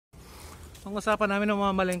Ang usapan namin ng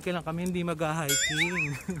mga malengke lang kami, hindi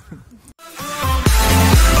mag-hiking.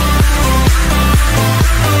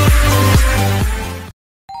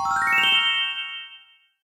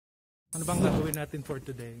 Ano bang gagawin natin for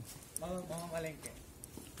today? Mga malengke.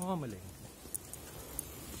 Mga malengke.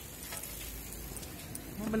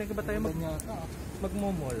 Mga malengke ba tayo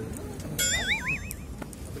magmomol?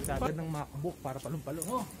 Sagad ng MacBook para palong-palong.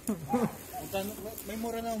 Oh. May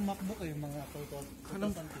mura na ang MacBook eh, mga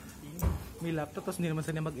 2015. May laptop, tapos hindi naman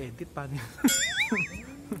sana mag-edit. Paano yun?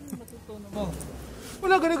 Matutunan mo.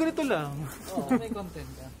 Wala, ganito lang. Oo, may content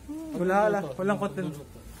ka. Walang content.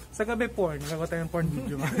 Sa gabi porn, gagawa tayo ng porn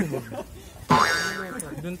video.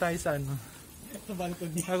 Doon tayo sa ano. Sa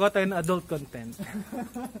balcony. Gagawa tayo ng adult content.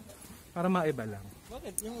 Para maiba lang.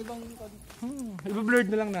 Bakit? Yung ibang... I-blurred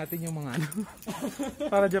na lang natin yung mga ano.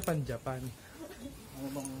 Para Japan. Ano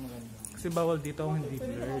bang maganda? Kasi bawal dito kung hindi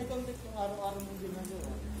blurred. Yung araw-araw mong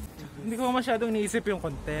ginagawa. Hindi ko masyadong iniisip yung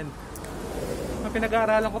content.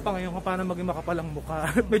 Pinag-aaralan ko pa ngayon kung paano maging makapalang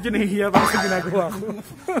mukha. Medyo nahihiya pa sa ginagawa ko.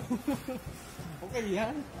 Okay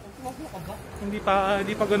yan. Mukha ba?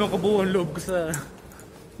 Hindi pa ganun kabuo ang loob ko sa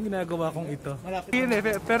ginagawa kong ito.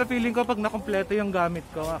 Pero feeling ko pag nakompleto yung gamit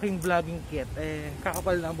ko, aking vlogging kit,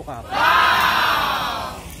 kakapal na ang mukha ko.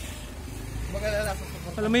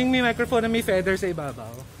 Alam mo yung may microphone na may feather sa ibabaw?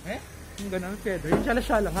 Yung ganun, feather. Yung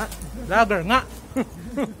shala-shala nga. Vlogger nga.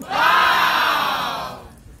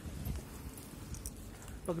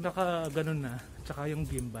 Pag naka-ganun na, tsaka yung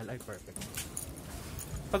gimbal ay perfect.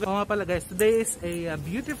 Nga pala guys, today is a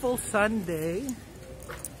beautiful Sunday.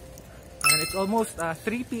 And it's almost 3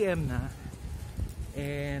 PM na.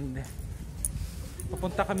 And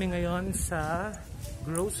papunta kami ngayon sa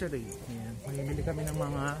grocery. Ayan, mamimili kami ng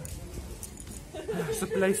mga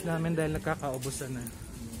supplies namin dahil nagkakaubusan na.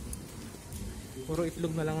 Puro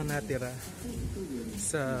itlog na lang ang natira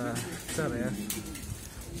sa ref.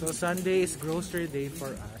 So Sunday is grocery day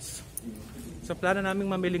for us. So plano namin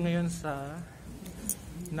mamili ngayon sa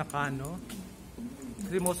Nakano.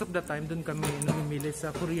 Kasi most of the time dun kami namimili sa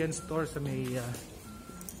Korean store sa may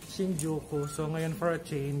Shinjuku. So ngayon for a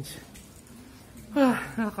change,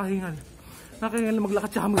 nakakahingal na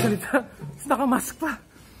maglakad siya magsalita. Nakamask pa.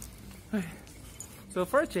 Ay. So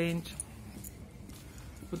for a change,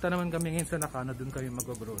 punta naman kami ngayon sa Nakano. Dun kami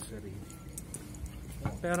mag-grocery.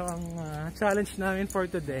 Pero ang challenge namin for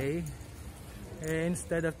today,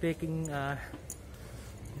 instead of taking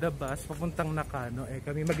the bus papuntang Nakano,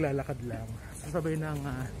 kami maglalakad lang. Sasabay ng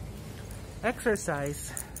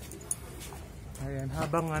exercise. Ayan,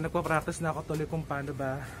 habang nagpa-practice na ako tuloy kung paano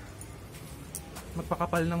ba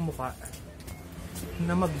magpakapal ng mukha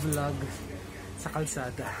na mag-vlog sa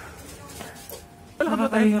kalsada. Wala ba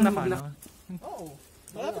tayo yung Nakano? Oo.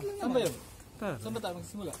 Malapit lang naman. Saan ba yun? Saan ba tayo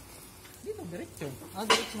magsimula? Dito, diretso.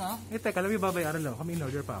 Diretso na? Teka, alam mo, babayaran lang. Kami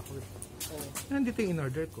in-order pa ako. Nandito yung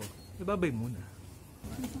in-order ko. Ibabay muna.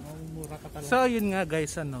 Mura ka talaga. So yun nga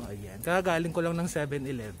guys, ayan, kagaling ko lang ng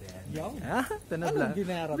 7-Eleven. Anong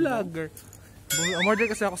binayaran mo? Vlogger. Umorder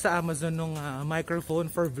kasi ako sa Amazon ng microphone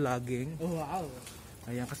for vlogging. Oh, wow.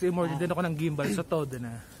 Ayan, kasi umorder din ako ng gimbal, so todo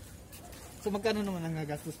na. So magkano naman ang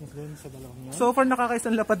gagastos mo doon sa dalawang yun? So far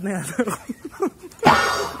nakakaisang lapad na yan.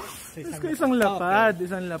 Isang lapad.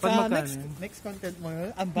 Isang lapad. Sa magkano? next content mo yun,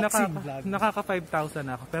 unboxing vlog. Nakaka 5,000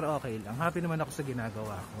 ako, pero okay lang. Happy naman ako sa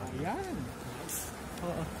ginagawa ko. Ayan.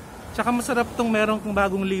 Oo. Tsaka masarap tong meron kong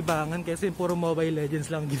bagong libangan kasi puro Mobile Legends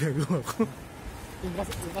lang ginagawa ko. Yung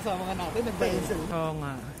kasama nga natin, nagba-answer. Oo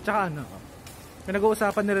nga. Tsaka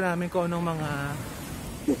pinag-uusapan nila namin kung anong mga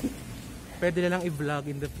pwede nilang i-vlog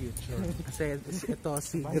in the future. Kasi ito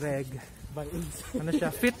si Greg.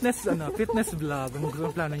 Fitness vlog. Ang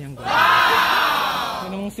plano niyang gawin.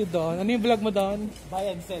 Anong si Don? Ano yung vlog mo, Don?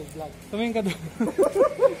 Buy and sell vlog. Tumingin ka, Don.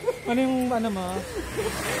 Ano yung mo?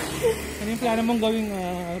 Ano yung plano mong gawing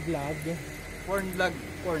vlog? Porn vlog.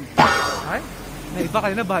 Porn. Ay? Naiba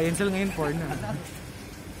kayo na, buy and sell ngayon porn na.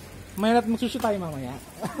 May magsushoot tayo mamaya.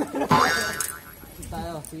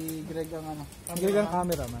 Tayo, si Greg ang Greg ang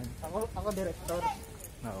cameraman. Ako director.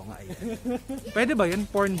 Oo nga, yan. Pwede ba yun?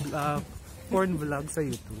 Porn vlog sa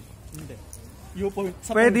YouTube? Hindi.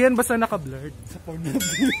 Pwede yan basta naka-blurred. Sa porn na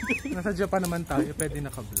Nasa Japan naman tayo, pwede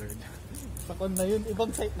naka-blurred. Sa porn na yun,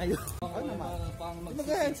 ibang site na yun. Ano naman?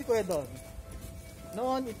 Magayan si Kuya Don.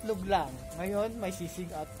 Noon, itlog lang. Ngayon, may sisig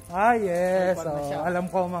at... Yes. Alam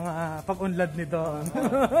ko mga pag-unlad ni Don.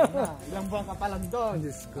 Ilang buwan ka pa lang doon.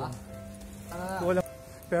 Diyos ko.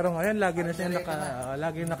 Pero ngayon, lagi na siya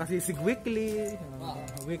lagi nakasisig weekly.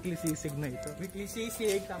 Weekly sisig na ito. Weekly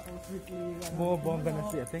sisig, tapos weekly... Bumabongga na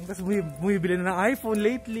siya. Tapos bumibili na ng iPhone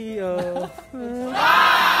lately.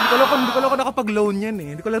 Hindi ko lang ako nakapag-loan yan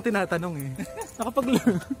eh. Hindi ko lang tinatanong eh.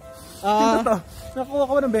 Nakapag-loan. Nakuha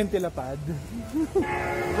ko ng 20 lapad.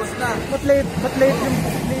 Bus na. But lately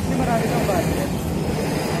marami ng budget.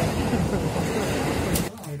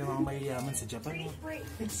 Ay na mga mayayaman sa Japan.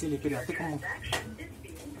 Silipin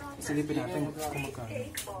natin kung magkano.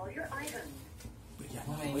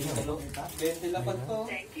 Bente lapad to.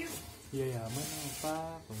 Yayaman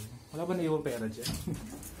pa. Wala ba naiwan pera dyan?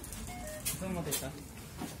 Saan mo tita?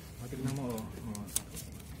 Tignan mo oh.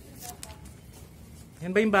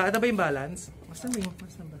 Yan ba yung balance? Masan ba yun?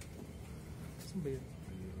 Masan ba yun?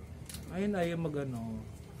 Ayun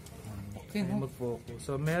mag-focus.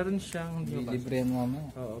 So meron siyang Libre mo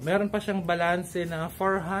mo. meron pa siyang balance na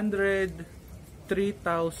 403,818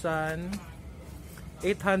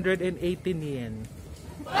 yen.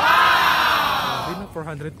 Sabi na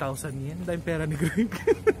 400,000 yen. Dahil pera ni Greg.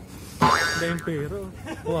 Dahil pera.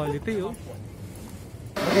 Quality oh.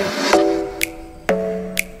 Okay.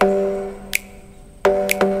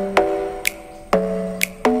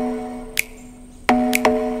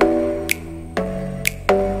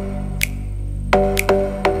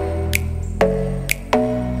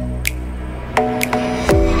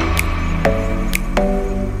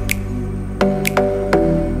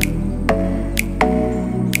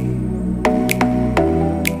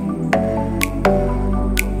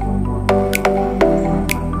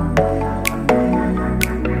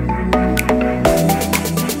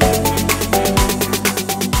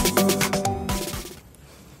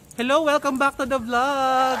 Hello, welcome back to the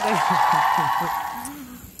vlog.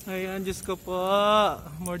 Ayan, Diyos ko po.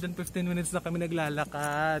 More than 15 minutes na kami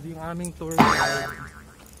naglalakad. Yung aming tour guide.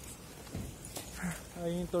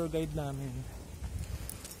 Ayun yung tour guide namin.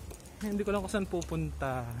 Hindi ko lang kung saan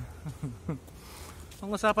pupunta.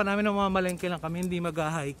 Ang usapan namin ng mga malengke lang kami, hindi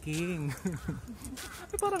mag-hiking.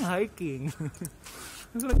 Parang hiking.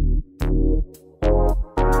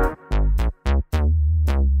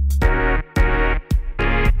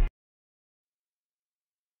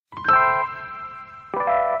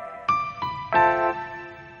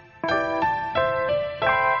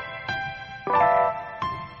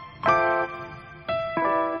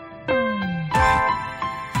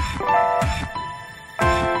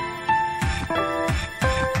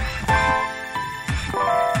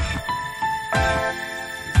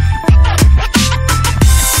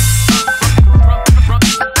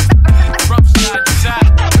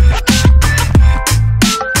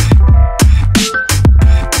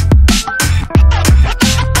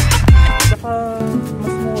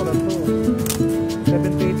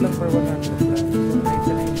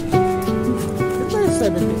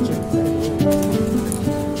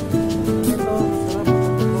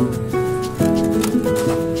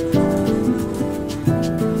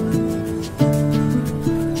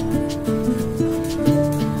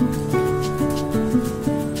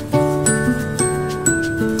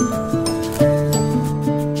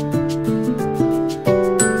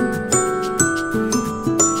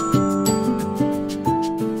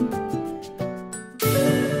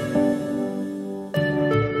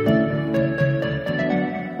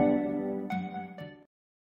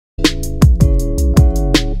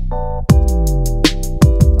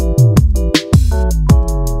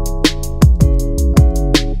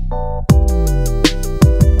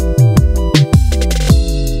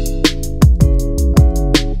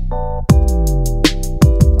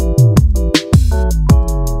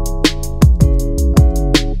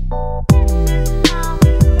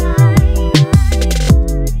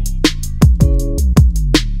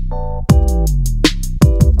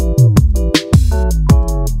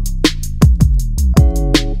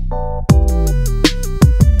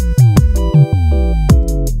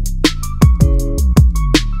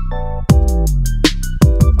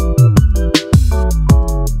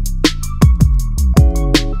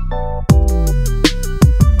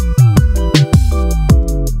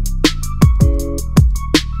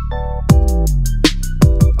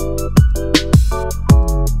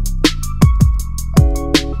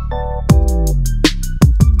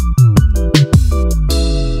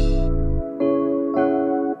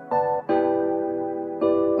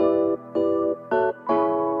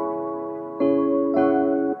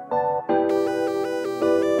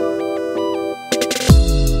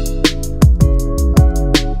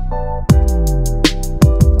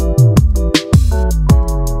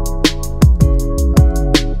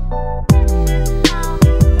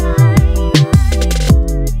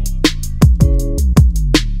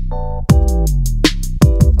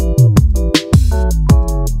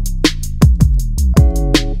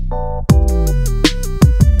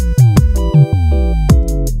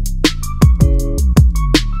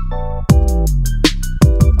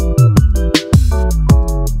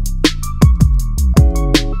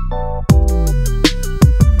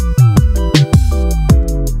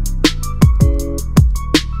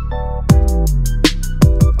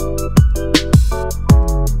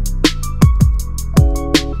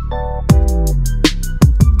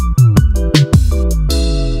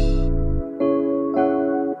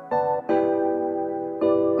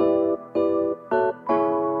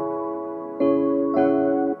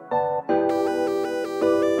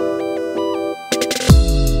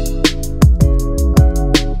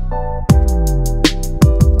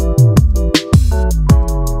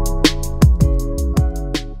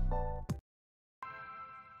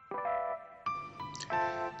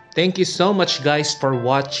 Thank you so much guys for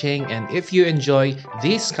watching, and if you enjoy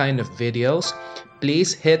these kind of videos,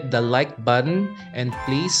 please hit the like button and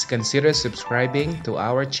please consider subscribing to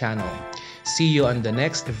our channel. See you on the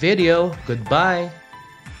next video. Goodbye.